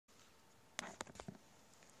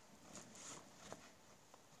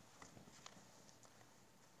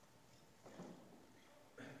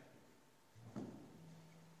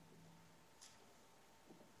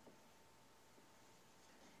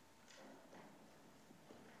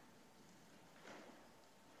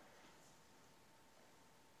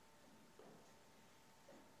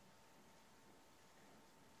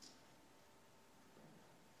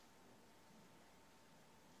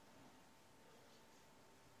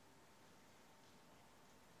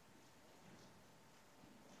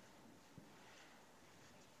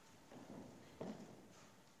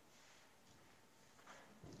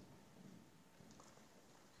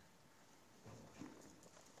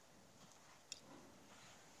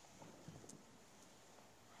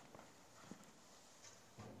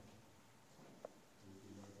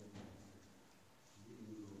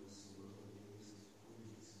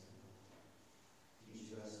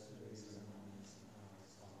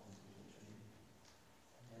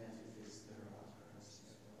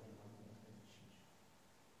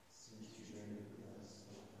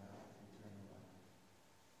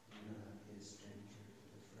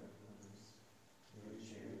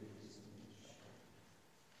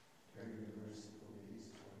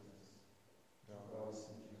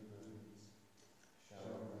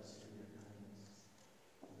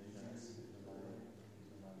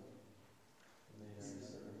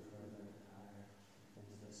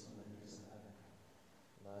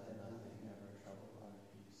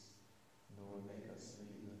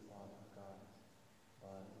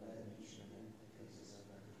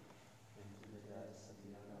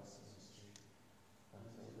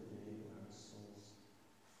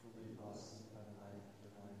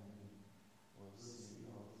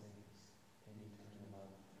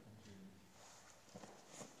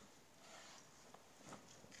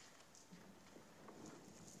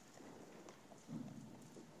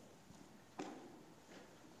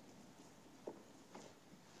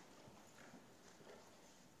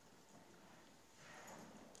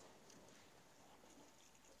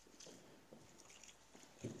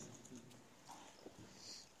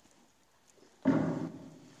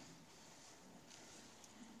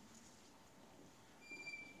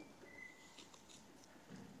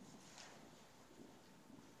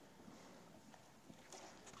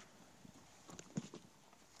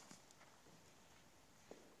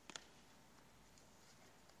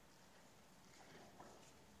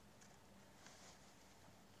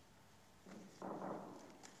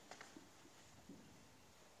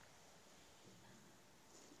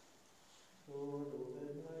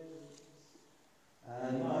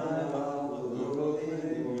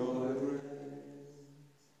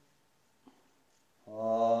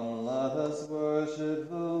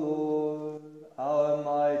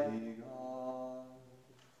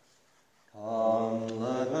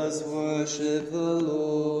worship the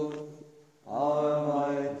Lord, our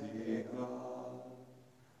mighty God.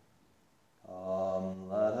 Come,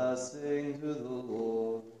 let us sing to the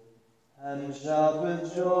Lord, and shout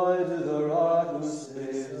with joy to the Rock who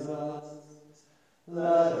saves us.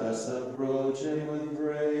 Let us approach him with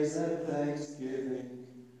praise and thanksgiving,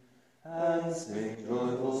 and sing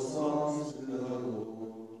joyful songs to the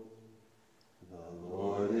Lord. The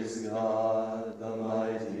Lord is God, the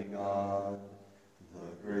mighty God,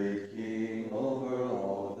 the great King over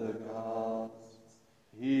all the gods.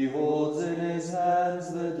 He holds in his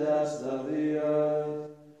hands the depths of the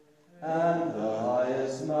earth, and the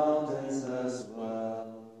highest mountains as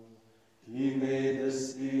well. He made the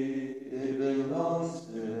sea, it belongs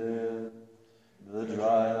to him, the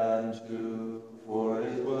dry land too, for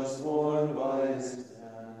it was formed by his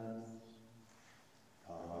hand.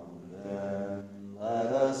 Come then, let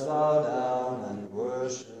us bow down and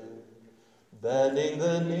worship, bending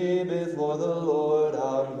the knee before the Lord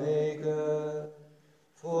our Maker.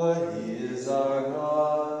 For he is our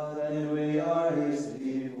God, and we are his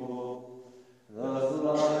people, the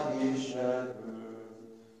flock he shepherds.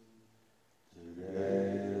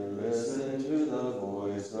 Today listen to the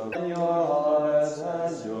voice of in your hearts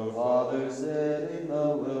as your fathers did in the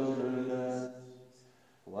wilderness,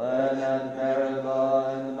 when at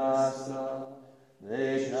Meribah and Massah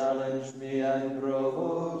they challenged me and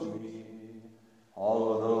provoked me,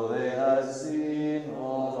 although they had seen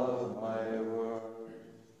all of my work.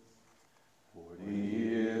 40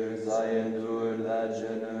 years I endured that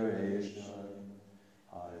generation.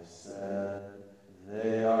 I said,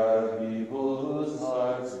 they are a people whose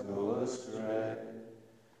hearts go astray,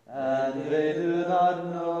 and they do not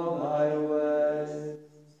know my ways.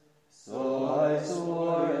 So I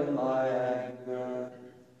swore in my anger,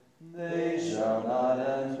 they shall not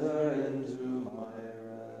enter into my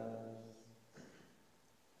rest.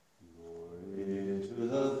 Glory to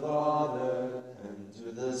the Father, and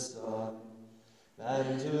to the Son,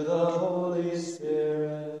 and to the Holy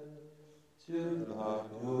Spirit, to God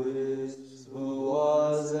who is, who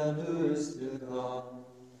was, and who is to come,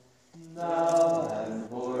 now and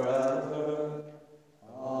forever.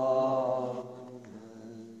 Amen.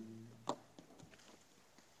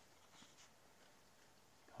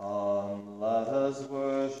 Come, let us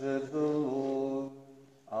worship the Lord,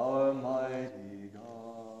 our mighty God.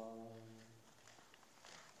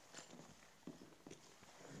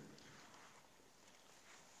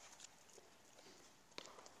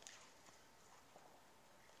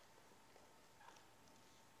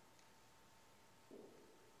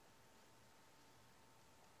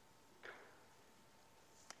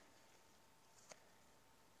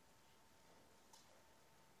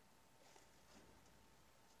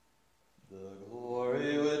 The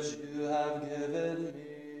glory which you have given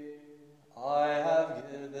me, I have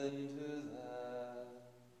given to them.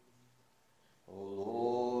 O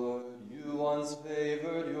Lord, you once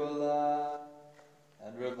favored your land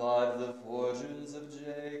and revived the fortunes of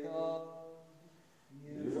Jacob.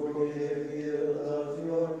 You forgave the ill of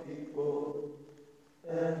your people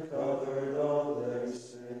and covered all their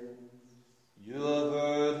sins. You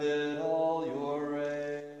averted all your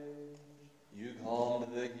rage. You calmed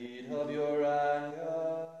the heat of your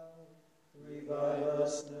anger. Revive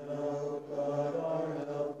us now, God our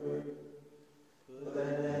helper. Put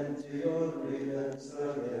an end to your grievance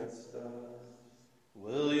against us.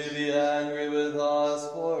 Will you be angry with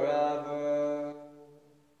us forever?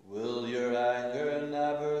 Will your anger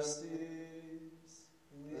never cease?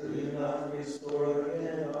 Will you not restore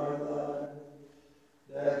again our life,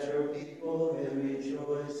 that your people may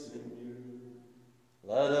rejoice in you?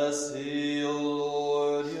 Let us see, O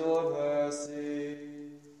Lord, your mercy,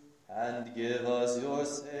 and give us your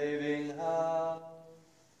saving hand.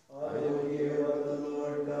 I will hear what the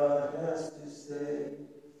Lord God has to say,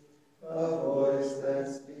 a voice that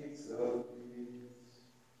speaks of peace.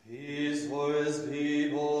 Peace for his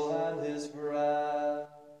people and his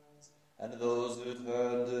friends, and those who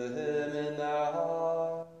turn to him in their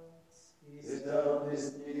hearts. His help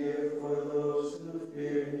is near for those who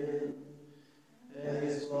fear him, and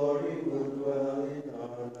his glory will dwell in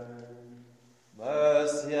our land.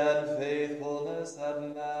 Mercy and faithfulness have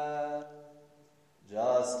met,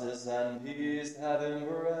 justice and peace have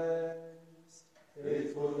embraced.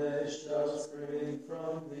 Faithfulness shall spring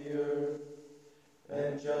from the earth,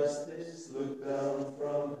 and justice look down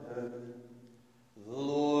from heaven. The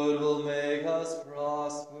Lord will make us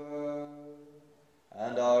prosper,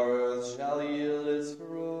 and our earth shall yield its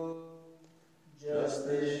fruit.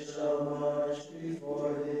 Justice shall march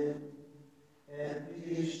before him, and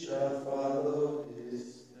peace shall follow his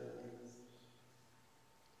steps.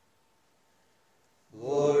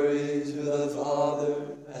 Glory to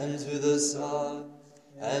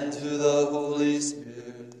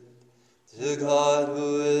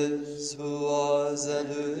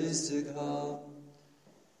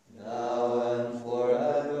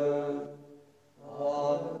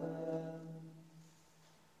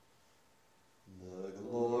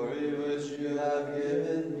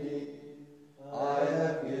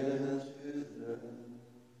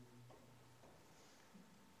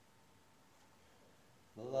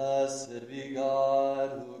Blessed be God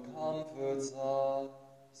who comforts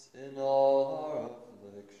us in all our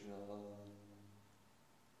affliction.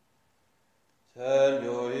 Turn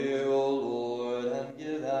your ear, O Lord, and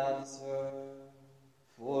give answer,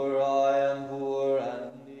 for I am poor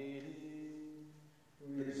and needy.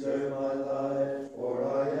 Preserve my life, for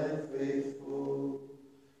I am faithful.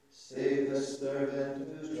 Save the servant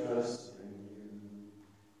who trusts in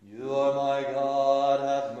you. You are my God,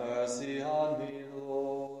 have mercy on me,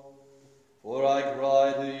 Lord, for I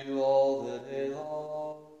cry to you all the day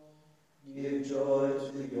long. Give joy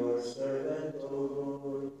to your servant, O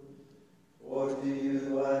Lord, for to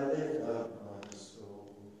you I lift up my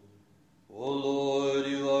soul. O Lord,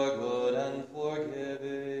 you are good and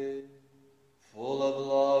forgiving, full of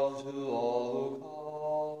love to all who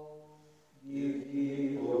call. Give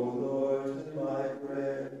heed, O Lord, to my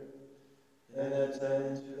prayer, and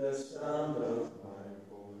attend to the sound of my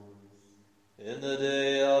voice. In the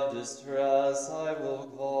day of distress I will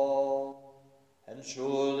call, and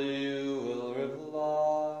surely you will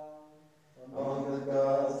reply. Among the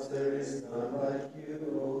gods there is none like you,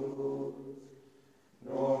 O Lord,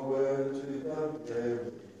 nor word to compare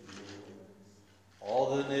with yours.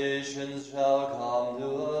 All the nations shall come to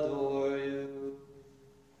adore you,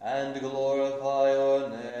 and glorify your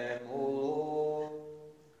name, O Lord.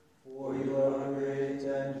 For you are great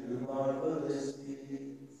and do marvelous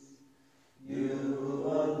deeds. You who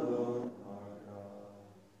alone are God.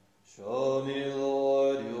 Show me,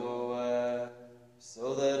 Lord, your way,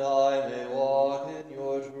 so that I may walk in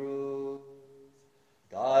your truth.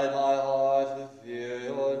 Guide my heart to fear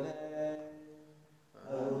your name.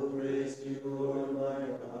 I will praise you, Lord my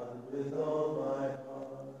God, with all my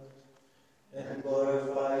heart, and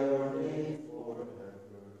glorify your name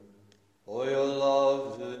forever. For your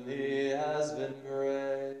love to me has been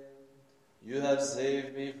great. You have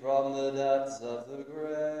saved me from the depths of the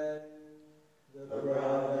grave. The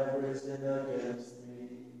proud have risen against me.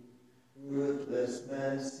 Ruthless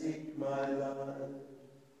men seek my life.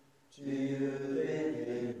 To you they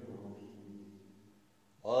give no heed.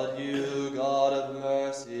 But you, God of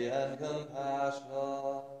mercy and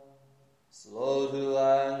compassion, slow to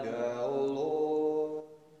anger, O Lord,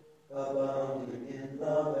 Abounding in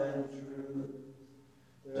love and truth,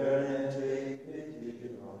 turn and take pity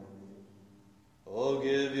on me. O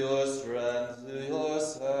give your strength to your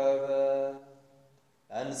servant,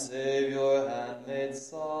 and save your handmaid's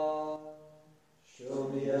son. Show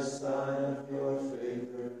me a sign of your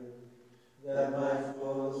favor, that my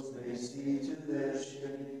foes may see to their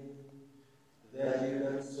shame, that you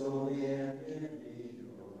console me and give me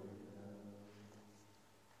your help.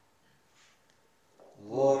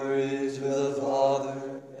 Glory to the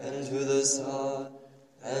Father, and to the Son,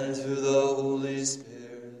 and to the Holy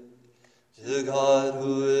Spirit, to God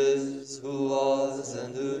who is, who was,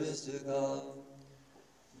 and who is to come,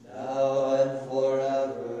 now and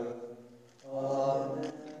forever.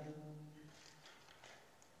 Amen.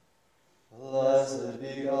 Blessed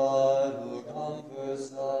be God who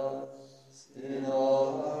comforts us in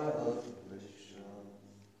all our affliction.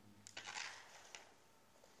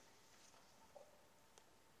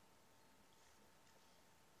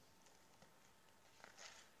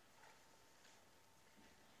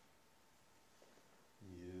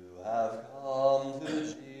 You have come to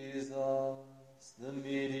Jesus, the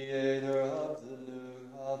mediator of the new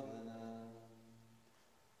covenant.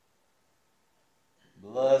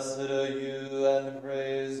 Blessed are you and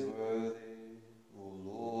praiseworthy, O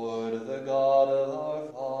Lord, the God of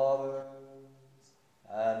our fathers,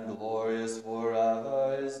 and glorious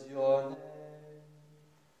forever is your name.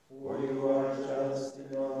 For you are just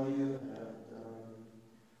in all you have done.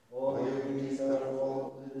 All your deeds are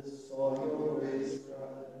faultless, all your ways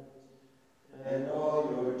right, and all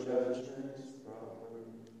your judgments proper.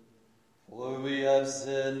 For we have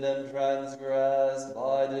sinned and transgressed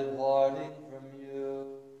by departing from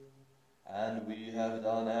you, and we have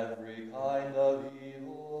done every kind of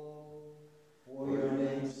evil. For your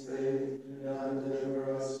name's sake, do not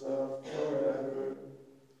deliver us up forever,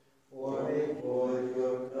 or make void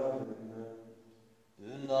your covenant.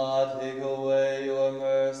 Do not take away your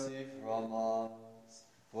mercy from us,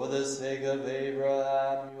 for the sake of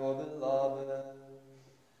Abraham, your beloved,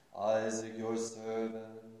 Isaac, your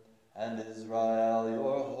servant, and Israel,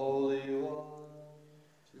 your Holy One.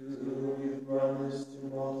 To whom you promised to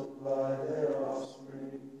multiply their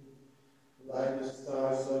offspring, like the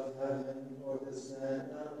stars of heaven or the sand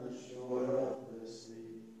on the shore of the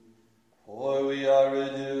sea. For we are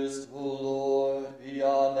reduced, O Lord,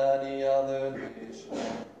 beyond any other nation,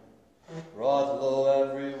 brought low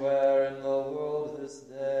everywhere in the world this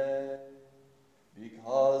day,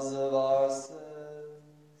 because of our sins.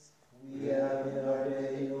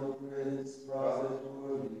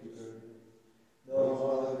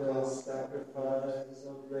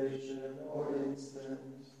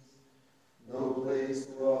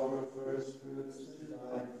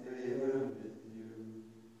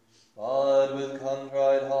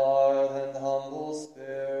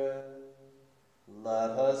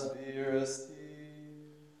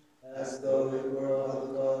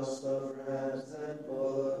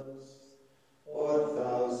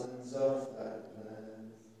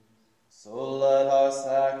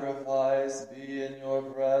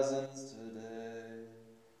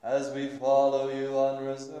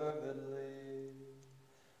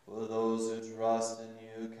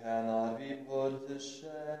 to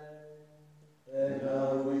shame. And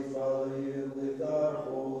now we follow you with our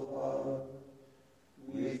whole heart.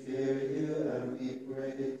 We fear you and we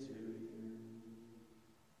pray to you.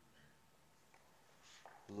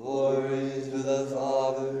 Glory to the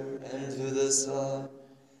Father, and to the Son,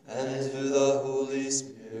 and to the Holy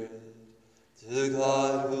Spirit, to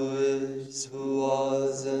God who is, who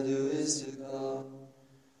was, and who is to come,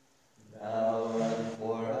 now and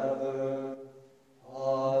forever.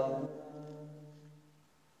 Amen.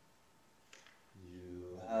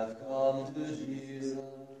 You have come to Jesus,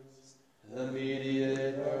 the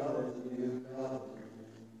mediator of the new covenant.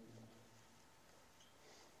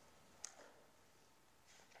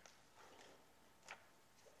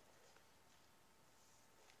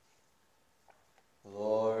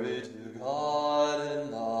 Glory to God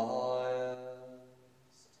in the highest.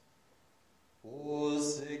 Oh,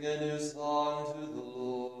 sing a new song to the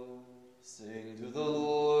Lord. Sing to the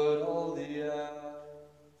Lord all the earth.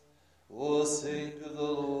 Oh, sing to the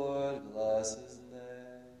Lord, bless his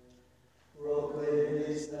name. Proclaim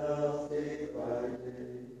his now day by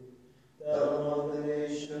day, that among the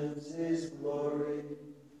nations his glory,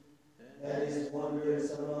 and his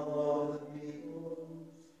wonders among all the peoples.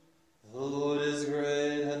 The Lord is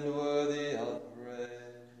great and worthy of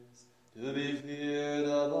praise, to be feared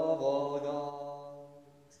above all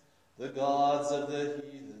gods. The gods of the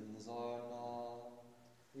heathens are not.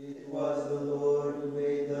 It was the Lord who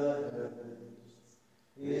made the heavens.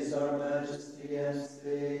 His are majesty and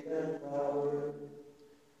state and power,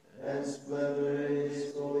 and splendor in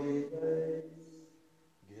his holy place.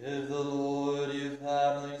 Give the Lord, you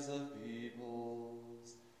families of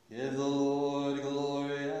peoples. Give the Lord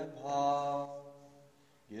glory and power.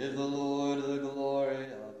 Give the Lord the glory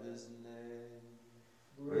of his name.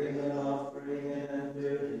 Bring an offering and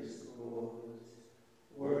enter his courts.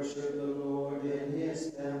 Worship the Lord in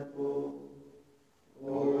his temple. O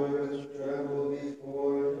earth, tremble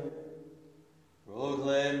before him.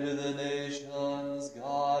 Proclaim to the nations,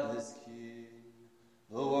 God is King.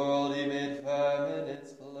 The world he made firm in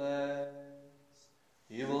its place.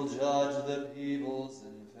 He will judge the peoples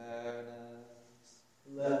in fairness.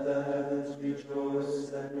 Let the heavens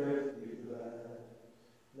rejoice and earth be glad.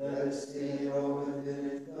 Let it sing all within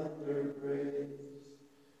it thunder praise.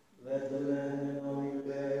 Let the land and all your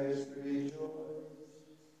bears rejoice.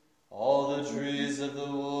 All the trees of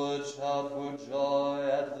the wood shout for joy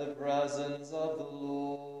at the presence of the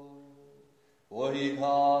Lord. For he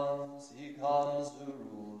comes to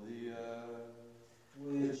rule the earth.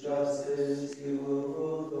 With justice he will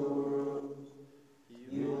rule the world.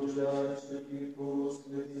 He will judge the peoples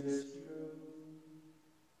with his truth.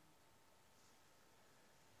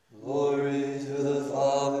 Glory to the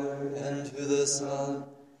Father, and to the Son,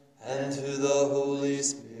 and to the Holy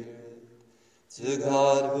Spirit, to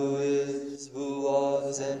God who is, who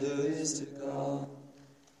was, and who is to come,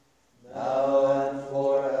 now and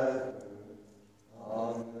forever.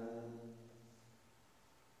 Amen.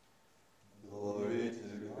 Glory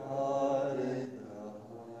to God in the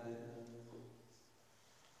highest.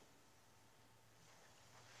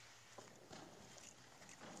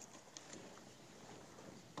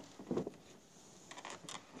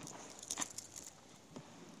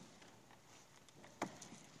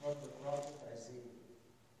 Of the prophet Isaiah.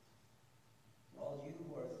 All you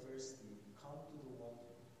who are thirsty, come to the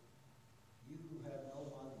water. You who have no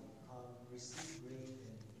money, come, receive grain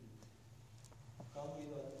and eat. Come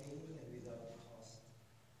without paying and without cost.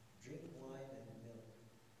 Drink wine and milk.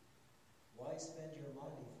 Why spend your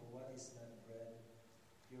money for what is not bread,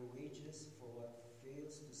 your wages for what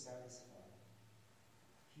fails to satisfy?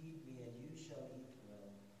 Heed me, and you shall eat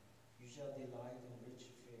well. You shall delight in rich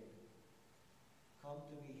fare. Come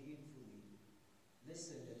to me heedfully.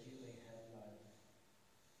 Listen that you may have life.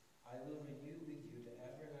 I will renew with you the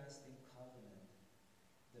everlasting covenant,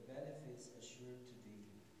 the benefits assured to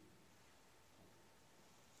David.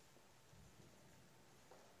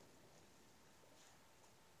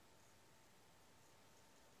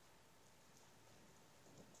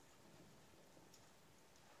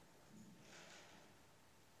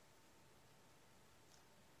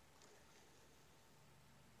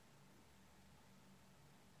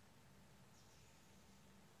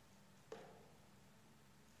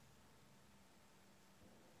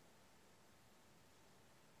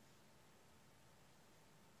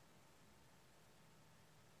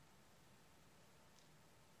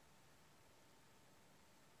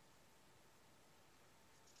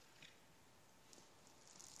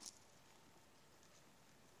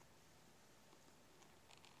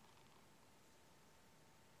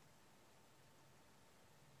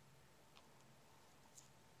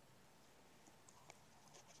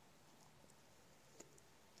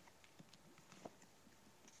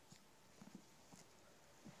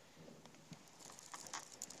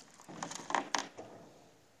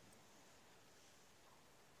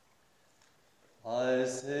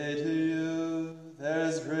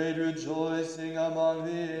 rejoicing among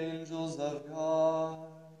the angels of God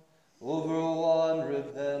over one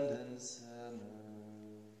repentant sinner.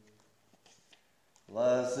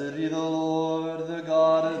 Blessed be the Lord, the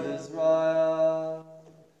God of Israel.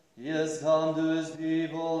 He has come to his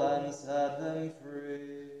people and set them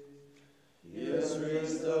free. He has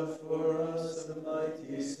raised up for us a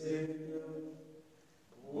mighty Savior,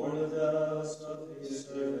 born of the house of his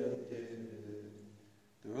servant David.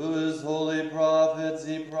 Through his holy prophets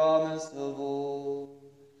he promised of old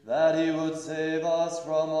that he would save us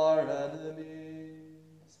from our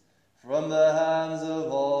enemies, from the hands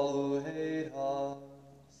of all who hate us.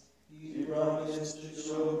 He promised to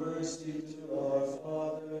show mercy to our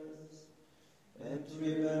fathers and to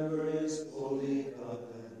remember his holy covenant.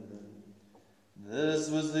 This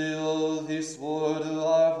was the oath he swore to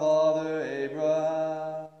our father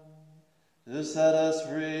Abraham, to set us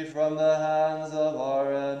free from the hands of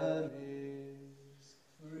our enemies,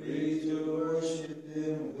 Free to worship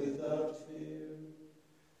him without fear,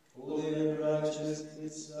 holy and righteous in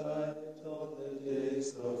his sight all the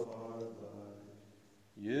days of our life.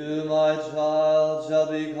 You, my child,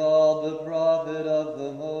 shall be called the prophet of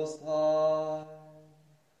the Most High,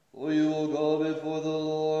 for you will go before the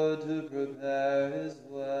Lord to prepare his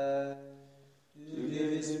way, To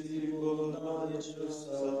give his people knowledge of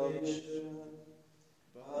salvation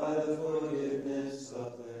by the forgiveness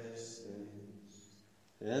of their sins.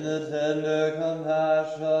 in the tender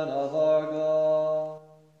compassion of our God.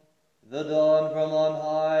 The dawn from on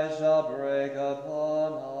high shall break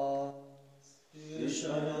upon us. To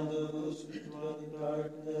shine on those who dwell in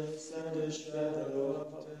darkness and the shadow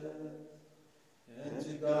of death, and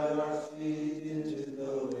to guide our feet into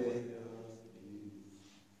the way of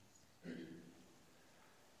peace.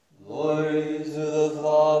 Glory to the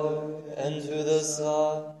Father, and to the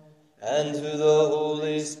Son, and to the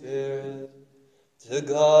Holy Spirit, to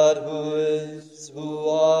God who is, who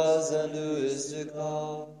was, and who is to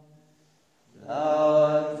come,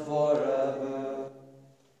 now and forever.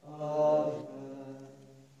 Amen.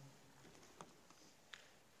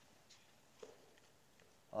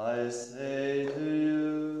 I say to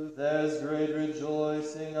you, there's great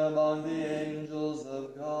rejoicing among the angels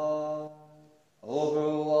of God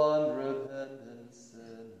over one repentant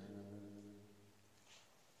sinner.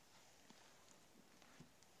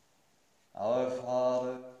 Our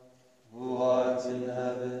Father, who art in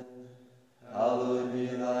heaven, hallowed be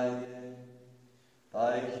thy name.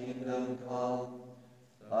 Thy kingdom come,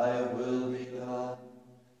 thy will be done,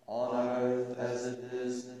 on earth as it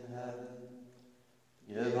is in heaven.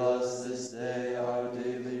 Give us this day our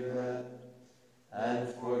daily bread, and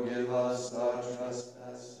forgive us our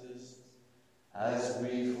trespasses, as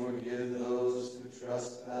we forgive those who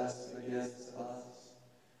trespass against us.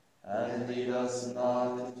 And lead us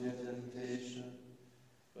not into temptation,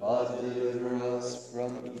 but deliver us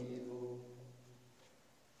from evil.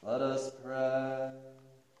 Let us pray.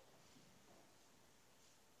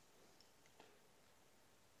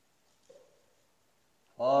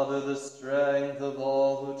 Father, the strength of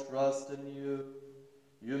all who trust in you,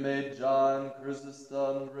 you made John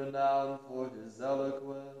Chrysostom renowned for his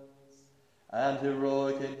eloquence and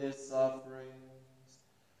heroic in his sufferings.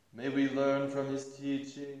 May we learn from his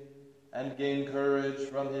teaching and gain courage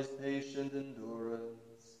from his patient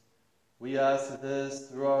endurance. We ask this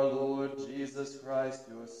through our Lord Jesus Christ,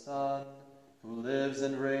 your Son, who lives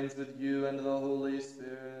and reigns with you and the Holy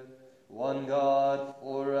Spirit, one God,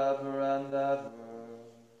 forever and ever.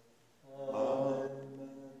 Amen.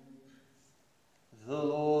 The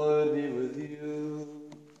Lord be with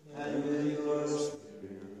you. And with your spirit.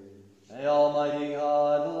 May Almighty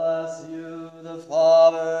God bless you, the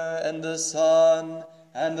Father, and the Son,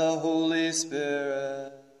 and the Holy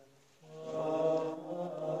Spirit. Amen.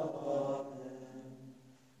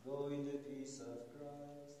 Go in the peace of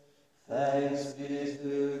Christ. Thanks be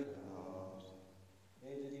to God.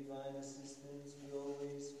 May the divine assistance be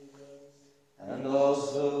always with us. And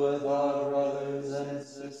also with our brothers and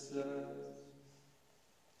sisters. 24.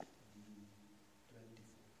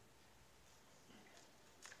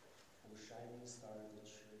 O shining star of the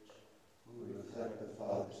Church, Who reflect the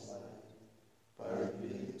Father's light by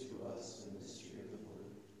revealing to us the mystery of the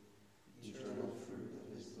Word, eternal fruit of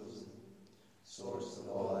his bosom, source of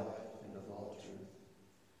all life and of all truth.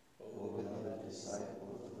 O beloved disciple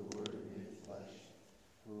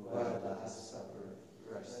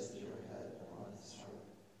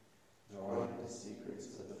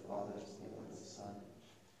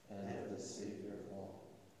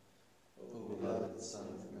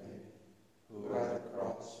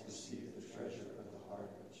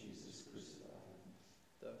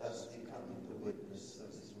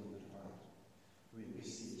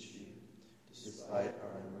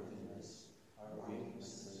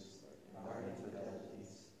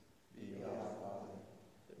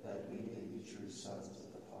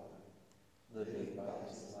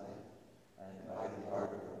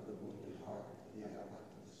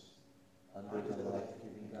under the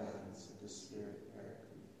life-giving guidance of the Spirit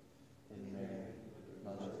Paraclete, in Mary,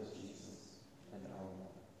 Mother of Jesus, and our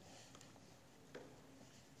Mother.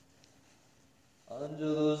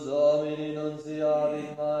 Angelus Domini nunciavit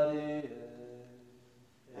Mariae,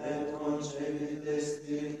 et concepit de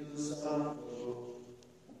Spiritus Sancto,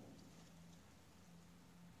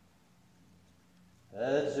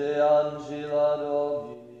 Ecce Angela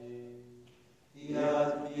Domini,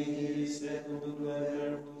 fiat mihi secundum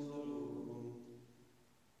verbum suum,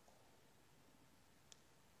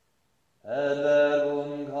 et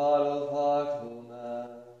verbum caro factum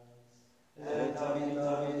est, et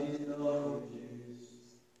habitavit in nobis.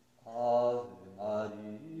 Ave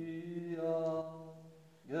Maria,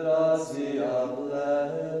 gratia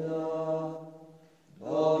plena,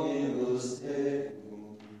 Dominus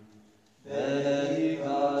tecum,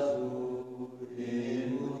 benedicat tu in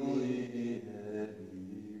mulieribus,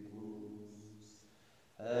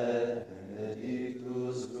 et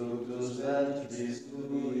benedictus fructus ventris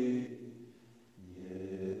tui,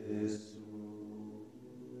 Iesus.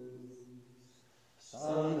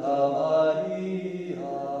 Sancta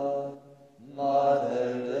Maria,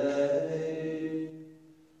 Mater Dei,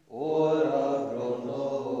 ora pro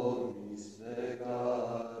nobis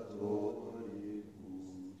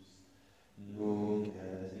peccatoribus, nunc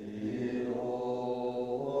et in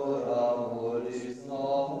hora mortis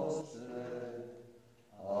nostre.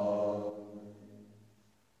 Amen.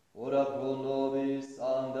 Ora pro nobis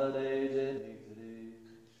Sancta Dei Genitrix,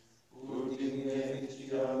 Ut in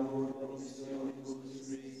efficiamur promissionibus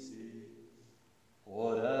Christi,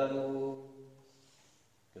 oremus.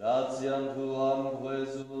 Gratiam tuam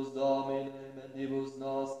quesumus Domine, mentibus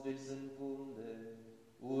nostris infunde,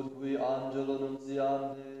 ut qui angelo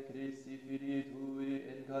nunciante Christi Filii Tui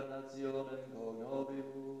incarnationem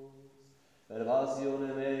conobibus, per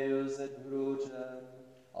passionem eius et crucem,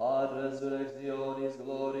 ad resurrectionis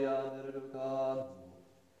gloriam reducamus,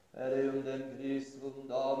 per eundem Christum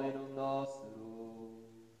Dominum nostrum,